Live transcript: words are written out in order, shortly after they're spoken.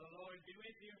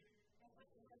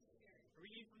A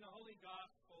reading from the Holy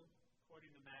Gospel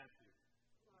according to Matthew.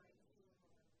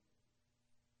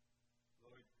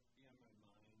 Lord, be on my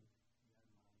mind, be on my lips,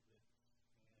 and in my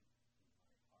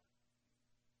heart.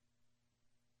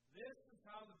 This is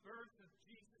how the birth of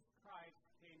Jesus Christ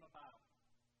came about.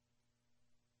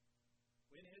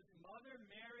 When his mother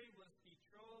Mary was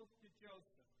betrothed to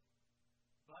Joseph,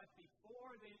 but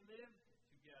before they lived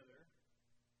together,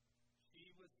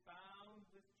 she was found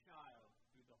with child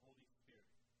through the Holy Spirit.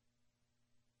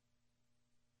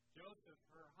 Joseph,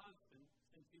 her husband,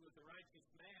 since he was a righteous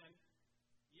man,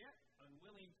 yet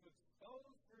unwilling to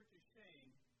expose her to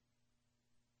shame,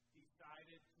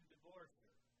 decided to divorce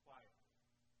her quietly.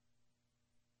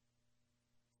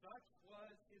 Such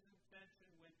was his intention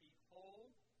when,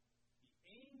 behold, the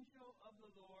angel of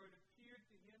the Lord appeared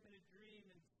to him in a dream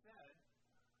and said,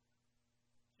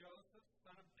 Joseph,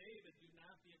 son of David, do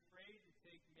not be afraid to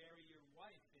take Mary your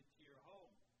wife into your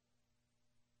home,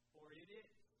 for it is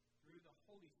through the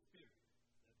Holy Spirit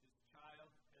that this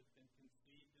child has been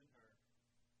conceived in her.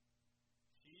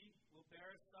 She will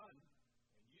bear a son,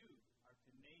 and you are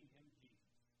to name him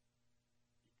Jesus,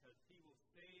 because he will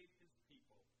save his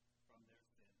people from their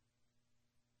sins.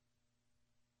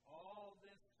 All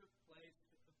this took place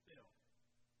to fulfill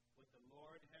what the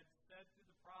Lord had said to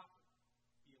the prophet.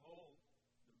 Behold,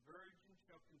 the virgin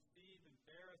shall conceive and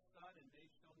bear a son, and they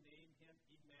shall name him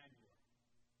Emmanuel,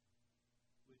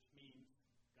 which means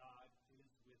God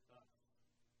is with us.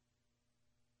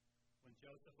 When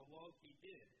Joseph awoke, he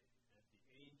did as the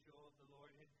angel of the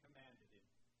Lord had commanded him,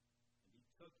 and he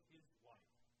took his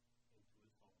wife into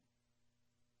his home.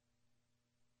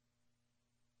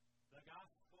 The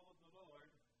Gospel of the Lord.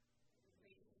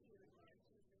 Praise to you, Lord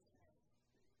Jesus Christ.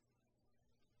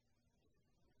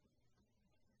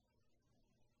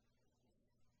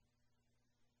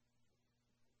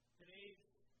 Today's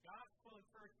Gospel and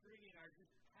first reading are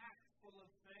just packed full of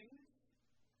things,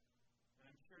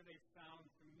 and I'm sure they sound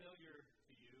familiar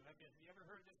to you. Have you ever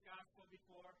heard this Gospel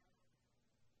before?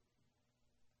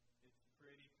 It's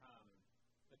pretty common.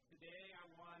 But today I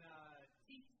want to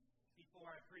teach before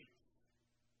I preach.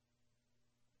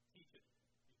 Teach it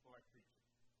before I preach it.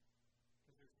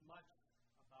 Because there's much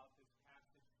about this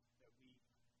passage that we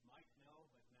might know,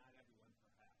 but not everyone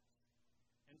perhaps.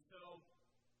 And so,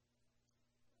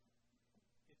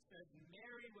 it says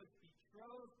Mary was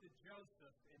betrothed to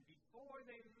Joseph, and before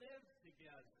they lived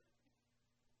together,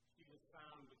 she was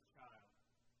found with child.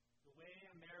 The way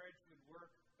a marriage would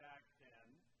work back then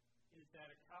is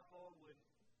that a couple would,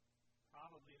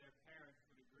 probably their parents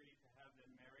would agree to have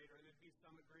them married, or there'd be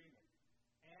some agreement.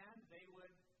 And they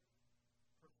would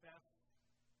profess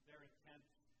their intent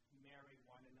to marry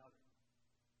one another.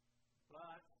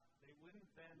 But they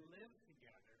wouldn't then live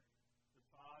together. The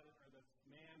father or the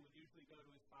man would usually go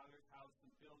to his father's house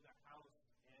and build a house,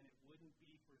 and it wouldn't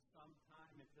be for some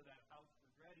time until that house was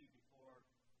ready before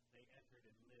they entered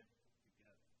and lived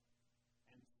together.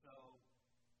 And so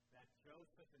that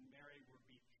Joseph and Mary were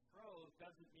betrothed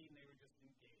doesn't mean they were just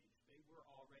engaged. They were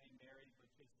already married,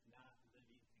 but just not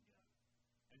living together.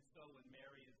 And so when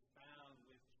Mary is found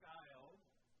with child,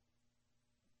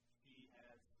 she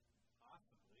has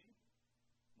possibly,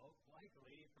 most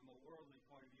likely, from a worldly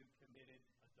point of view, committed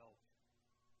adultery.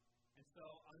 And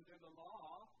so under the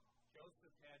law,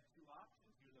 Joseph had two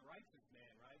options. He was a righteous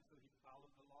man, right? So he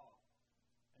followed the law.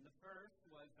 And the first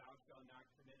was, thou shalt not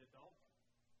commit adultery.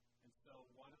 And so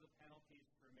one of the penalties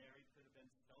for Mary could have been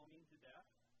stoning to death,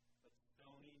 but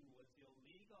stoning was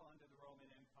illegal under the Roman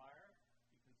Empire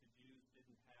because the Jews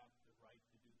didn't have the right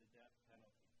to do the death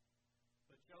penalty.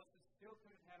 But Joseph still could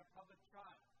have had a public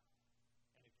trial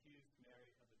and accused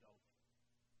Mary of adultery.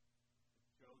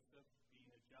 Joseph, being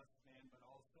a just man but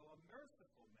also a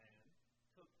merciful man,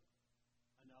 took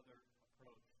another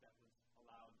approach that was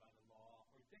allowed by the law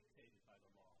or dictated by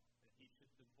the law, that he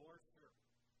should divorce her.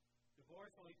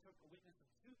 Divorce only took a witness of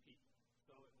two people,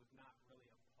 so it was not really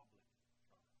a public trial.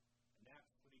 And that's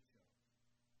what he chose.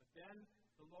 But then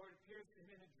the Lord appears to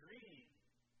him in a dream.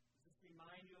 Does this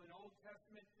remind you of an Old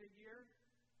Testament figure?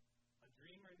 A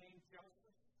dreamer named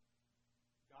Joseph?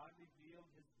 God revealed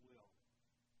his will.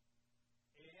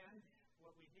 And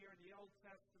what we hear in the Old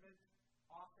Testament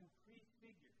often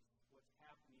prefigures what's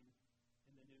happening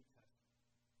in the New Testament.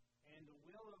 And the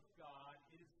will of God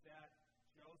is that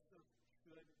Joseph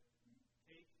should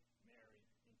take Mary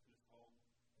into his home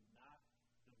and not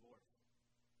divorce her.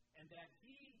 And that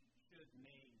he should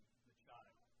name the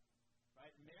child.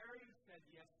 Right? Mary said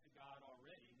yes to God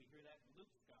already. We hear that in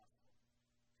Luke's Gospel.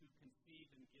 To conceive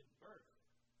and give birth.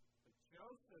 But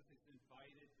Joseph is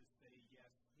invited to say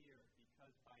yes here,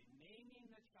 because by naming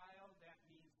the child, that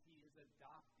means he is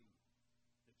adopting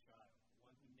the child, the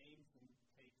one who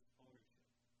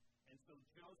so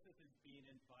Joseph is being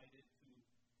invited to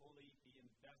fully be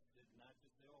invested, not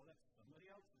just say, oh, that's somebody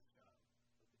else's child,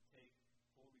 but to take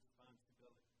full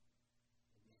responsibility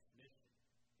in this mission,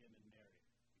 him and Mary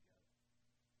together.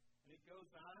 And it goes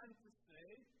on to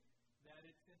say that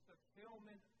it's in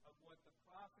fulfillment of what the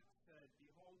prophet said,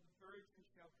 behold, the virgin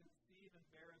shall conceive and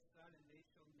bear a son, and they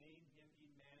shall name him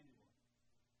Emmanuel.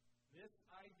 This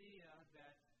idea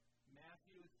that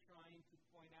Matthew is trying to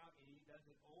point out, and he does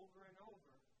it over and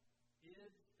over,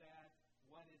 is that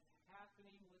what is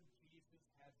happening with Jesus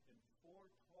has been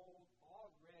foretold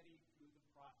already through the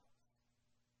prophets.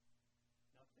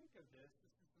 Now think of this.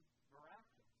 This is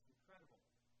miraculous, incredible.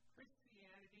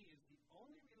 Christianity is the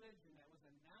only religion that was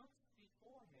announced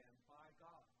beforehand by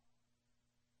God.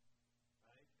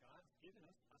 Right? God's given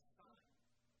us a sign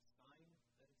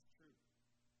that is true,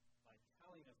 by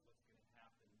telling us what's going to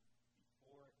happen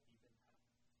before it even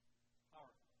happens.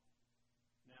 Powerful.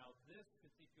 Now, this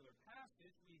particular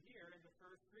passage we hear in the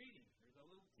first reading. There's a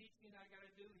little teaching I got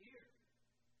to do here.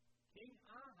 King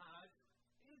Ahaz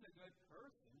is a good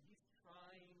person. He's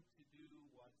trying to do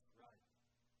what's right.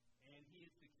 And he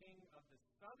is the king of the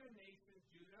southern nation,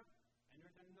 Judah, and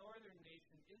there's a northern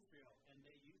nation, Israel. And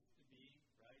they used to be,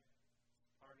 right,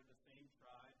 part of the same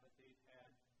tribe, but they've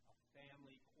had a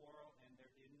family quarrel, and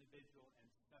they're individual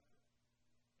and separate.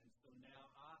 And so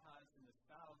now Ahaz in the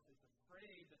south is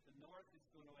afraid that the north is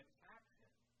going to attack him.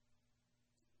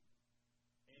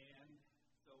 And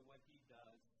so what he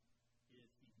does is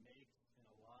he makes an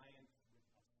alliance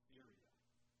with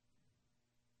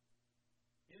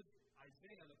Assyria.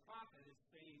 Isaiah the prophet is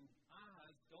saying,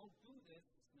 Ahaz, don't do this.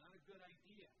 It's not a good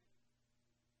idea.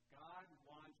 God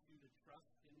wants you to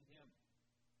trust in him,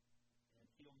 and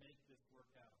he'll make this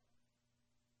work out.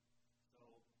 So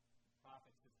the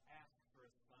prophet says, ask for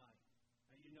a sign.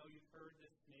 Now, you know you've heard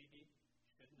this maybe. You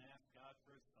shouldn't ask God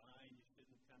for a sign. You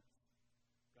shouldn't tempt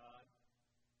God.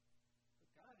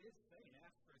 But God is saying,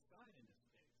 ask for a sign in this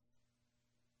case.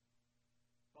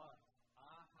 But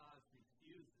Ahaz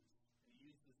refuses. He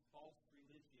uses false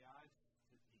religiosity.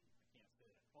 I can't say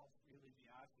that. False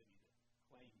religiosity to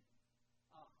claim,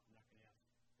 I'm not going to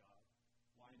ask God.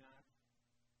 Why not?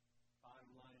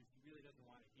 Bottom line is he really doesn't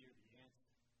want to hear the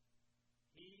answer.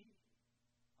 He,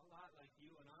 a lot like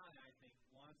you and I think,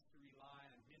 wants to rely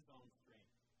on his own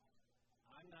strength.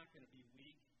 I'm not going to be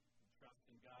weak and trust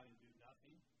in God and do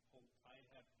nothing. Hold tight,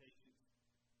 have patience.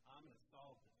 I'm going to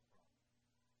solve this problem.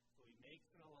 So he makes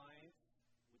an alliance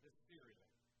with Assyria.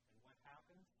 And what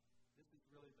happens? This is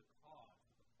really the cause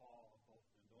of the fall of both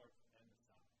the north and the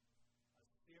south.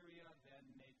 Assyria then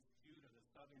makes Judah, the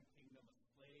southern kingdom, a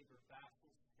slave or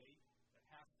vassal state that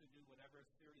has to do whatever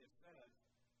Assyria says.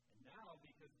 And now,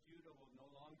 because Judah will no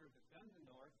longer defend the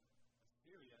north,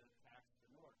 Assyria attacks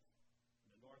the north. And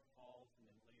the north falls, and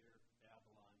then later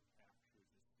Babylon captures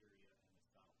Assyria and the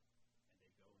south. And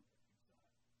they go into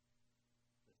exile.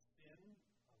 The sin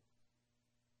of,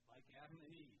 like Adam and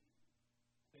Eve,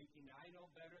 thinking I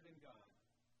know better than God,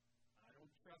 I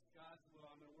don't trust God's will,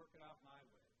 I'm going to work it out my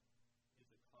way, is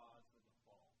the cause of the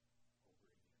fall over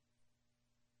again.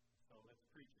 So let's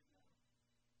preach it now.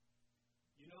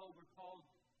 You know, we're called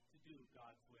to do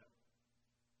God's will.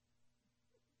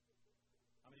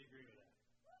 How many agree with that?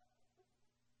 It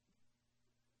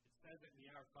says it in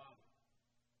the Our Father.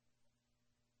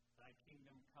 Thy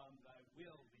kingdom come, thy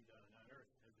will be done on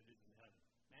earth as it is in heaven.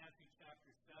 Matthew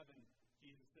chapter 7,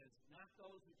 Jesus says, not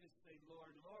those who just say,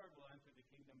 Lord, Lord, will enter the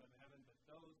kingdom of heaven, but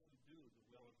those who do the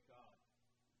will of God.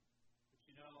 But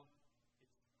you know,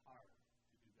 it's hard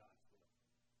to do God's will.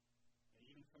 And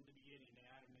even from the beginning,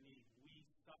 Adam and Eve, we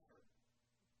suffer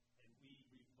and we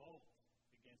revolt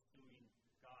against doing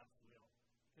God's will.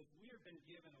 Because we have been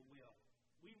given a will.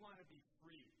 We want to be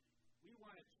free. We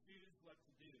want to choose what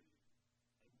to do.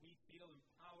 And we feel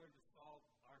empowered to solve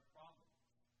our problems.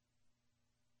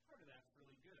 Part of that's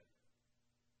really good.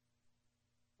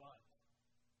 But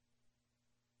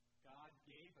God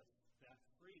gave us that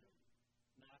freedom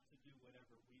not to do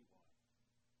whatever we want.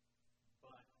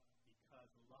 But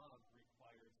because love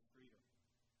requires freedom.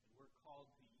 And we're called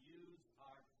to use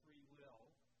our free will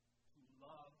to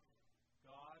love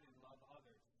God and love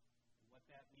others. And what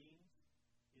that means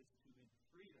is to, in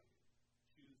freedom,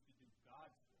 choose to do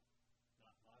God's will,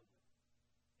 not my will.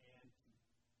 And to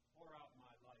pour out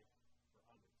my life for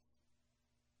others.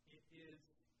 It is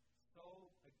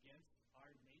so against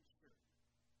our nature.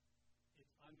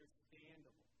 It's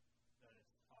understandable that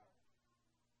it's hard.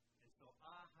 And so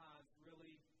Ahaz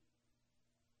really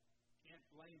can't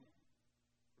blame him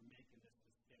for making this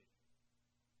mistake.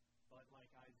 But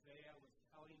like Isaiah was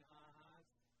telling Ahaz,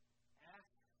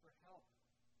 ask for help.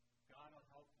 God will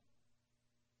help you.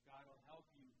 God will help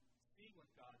you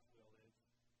God's will is.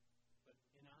 But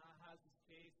in Ahaz's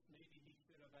case, maybe he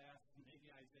should have asked, maybe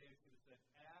Isaiah should have said,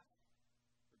 ask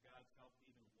for God's help to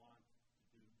even want to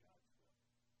do God's will.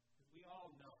 Because we all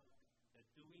know that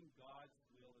doing God's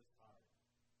will is hard.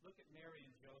 Look at Mary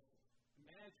and Joseph.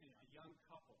 Imagine a young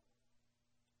couple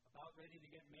about ready to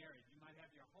get married. You might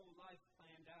have your whole life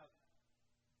planned out,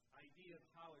 idea of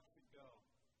how it should go.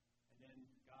 And then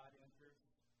God enters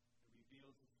and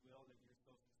reveals His will that you're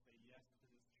supposed to say yes to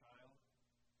this child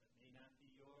that may not be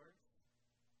yours.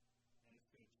 And it's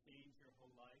going to change your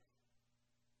whole life.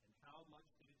 And how much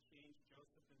did it change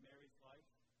Joseph and Mary's life?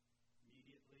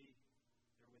 Immediately,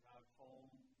 they're without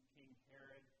home. King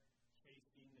Herod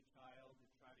chasing the child to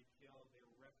try to kill. They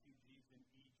were refugees in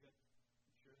Egypt.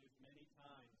 I'm sure there's many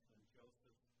times when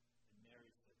Joseph and Mary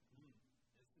said,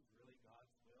 this is really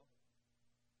God's will.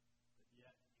 But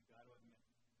yet, you got to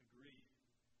agree,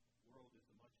 the world is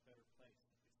a much better place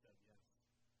if we said yes.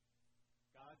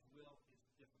 God's will is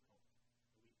difficult,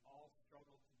 and we all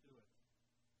struggle to do it.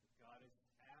 But God is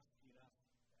asking us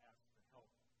to ask for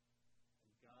help.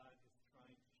 And God is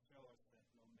trying to show us that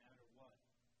no matter what,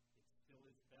 it still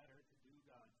is better to do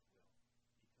God's will.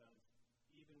 Because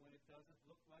even when it doesn't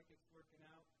look like it's working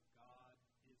out, God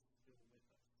is still with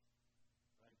us.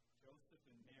 Right? Joseph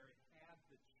and Mary had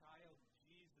the child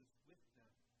Jesus with them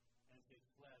as they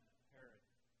fled Herod,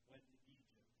 went to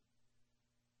Egypt.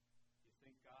 Do you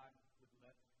think God would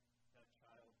let that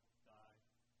child die,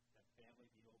 that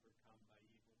family be overcome by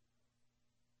evil?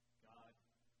 God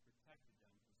protected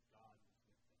them because God was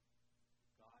with them.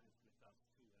 God is with us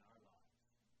too in our lives.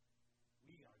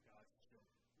 We are God's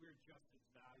children. We're just as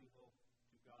valuable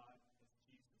to God as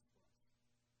Jesus was.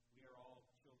 We are all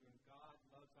children. God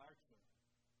loves our children.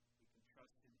 We can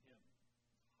trust in Him.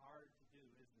 It's hard to do,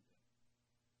 isn't it?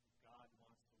 God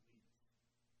wants to lead us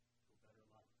to a better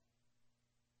life.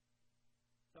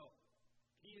 So,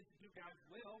 key is to do God's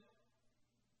will.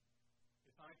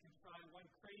 If I can try one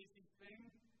crazy thing,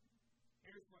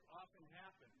 here's what often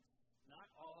happens.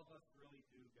 Not all of us really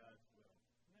do God's will.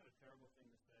 Isn't that a terrible thing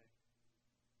to say?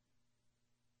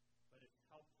 But it's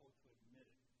helpful to admit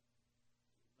it.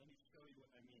 Let me show you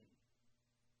what I mean.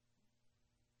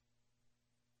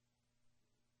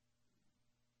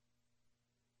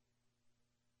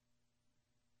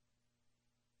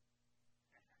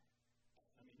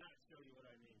 Let me not show you what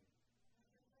I mean.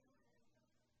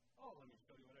 Oh, let me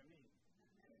show you what I mean.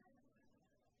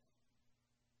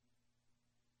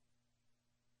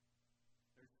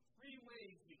 There's 3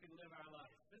 ways we can live our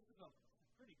life. This is a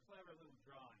pretty clever little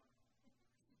drawing.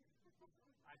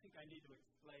 I think I need to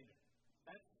explain it.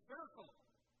 That circle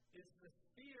is the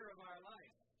sphere of our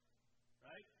life,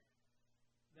 right?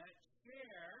 That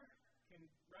chair can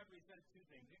represent 2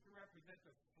 things. It can represent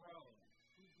the throne,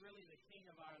 who's really the king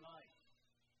of our life.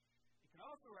 It can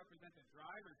also represent the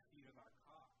driver's seat of our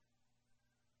car.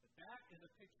 But that is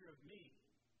a picture of me.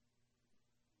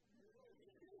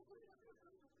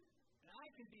 And I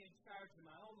can be in charge of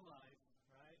my own life,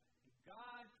 right? And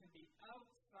God can be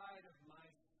outside of my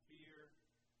sphere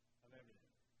of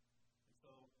everything. And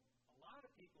so a lot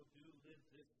of people do live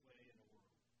this way in the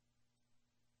world.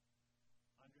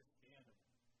 Understandable.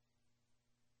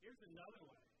 Here's another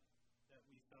way that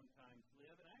we sometimes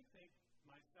live, and I think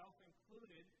myself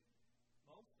included,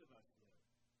 most of us live.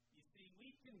 You see,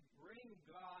 we can bring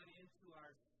God into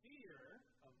our sphere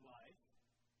of life.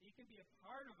 He can be a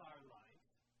part of our life.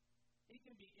 He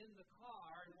can be in the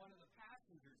car in one of the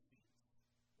passenger seats.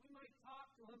 We might talk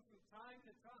to Him from time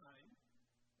to time.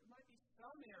 There might be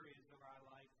some areas of our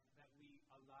life that we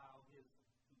allow Him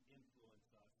to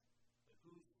influence us. But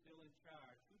who's still in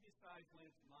charge? Who decides when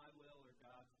it's my will or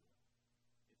God's will?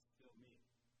 It's still me.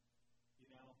 You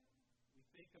know, we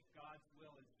think of God's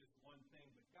will as just one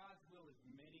thing, but God's will is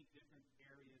many different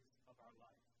areas of our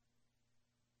life.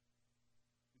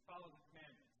 We follow the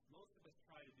commandments. Most of us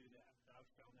try to do that. Thou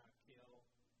shalt not kill.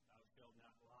 Thou shalt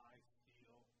not lie,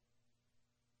 steal.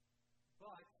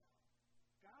 But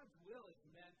God's will is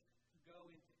meant to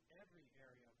go into every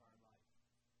area of our life.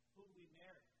 Who we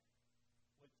marry,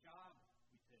 what job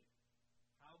we take,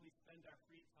 how we spend our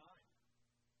free time,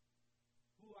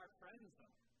 who our friends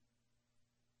are,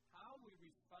 how we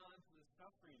respond to the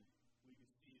suffering we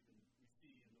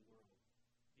see in the world,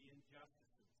 the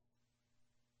injustices.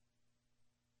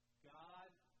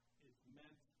 God is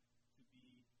meant to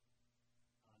be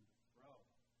on the throne,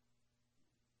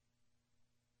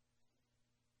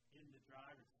 in the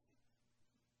driver's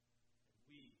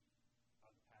seat, and we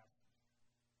are the passengers.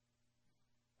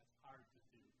 That's hard to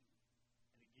do.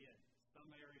 And again, some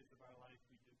areas of our life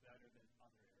we do better than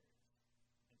other areas.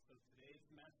 And so today's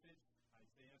message,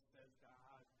 Isaiah says,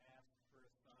 God asked for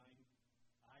a sign.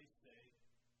 I say,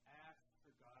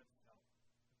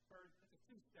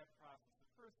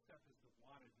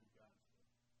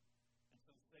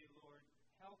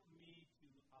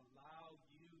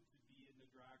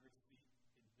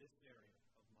 this area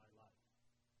of my life.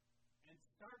 And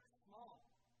start small,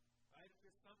 right? If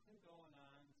there's something going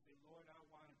on, say, Lord, I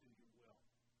want to do your will.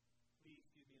 Please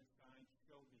give me a sign,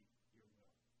 show me your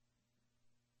will.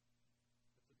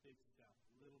 That's a big step,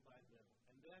 little by little.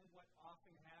 And then what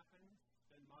often happens,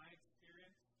 in my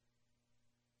experience,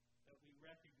 that we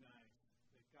recognize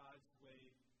that God's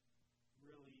way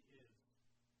really is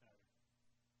better.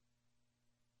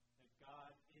 That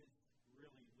God is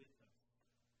really with us.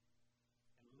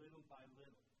 And little by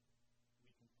little,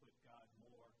 we can put God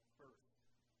more first,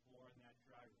 more in that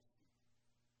driver's seat,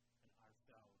 and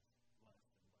ourselves less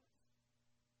and less.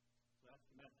 So that's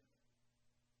the method.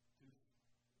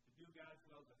 To do God's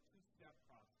will is a two-step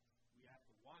process. We have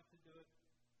to want to do it,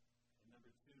 and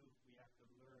number two, we have to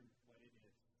learn what it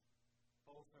is.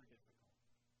 Both are difficult,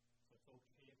 so it's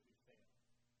okay if we fail.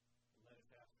 And let us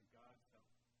ask for God's help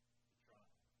to try.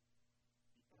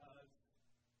 Because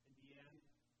in the end,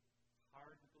 it's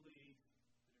hard to believe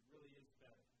that it really is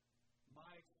better.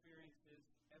 My experience is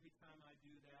every time I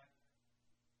do that,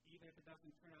 even if it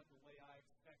doesn't turn out the way I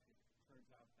expected, it turns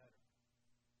out better.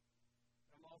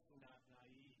 I'm also not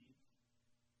naive,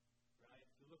 right?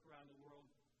 If you look around the world,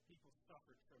 people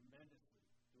suffer tremendously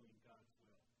doing God's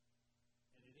will.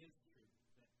 And it is true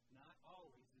that not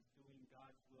always is doing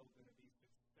God's will going to be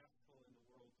successful in the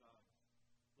world's eyes.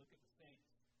 Look at the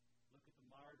saints. Look at the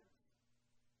martyrs.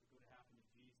 Look what happened to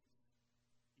Jesus.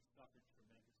 He suffered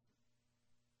tremendously.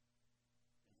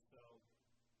 And so,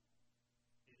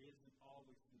 it isn't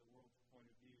always from the world's point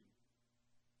of view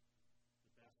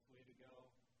the best way to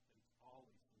go, but it's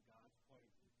always from God's point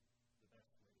of view the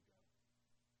best way to go.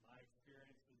 My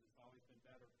experiences, it's always been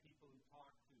better. People who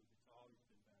talk to, it's always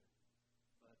been better.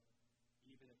 But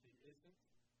even if it isn't,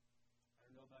 I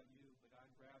don't know about you, but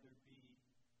I'd rather be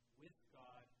with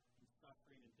God in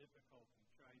suffering and difficulty,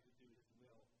 trying to do His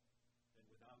will, than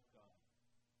without God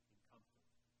in comfort.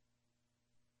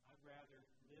 I'd rather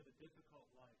live a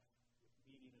difficult life with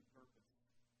meaning and purpose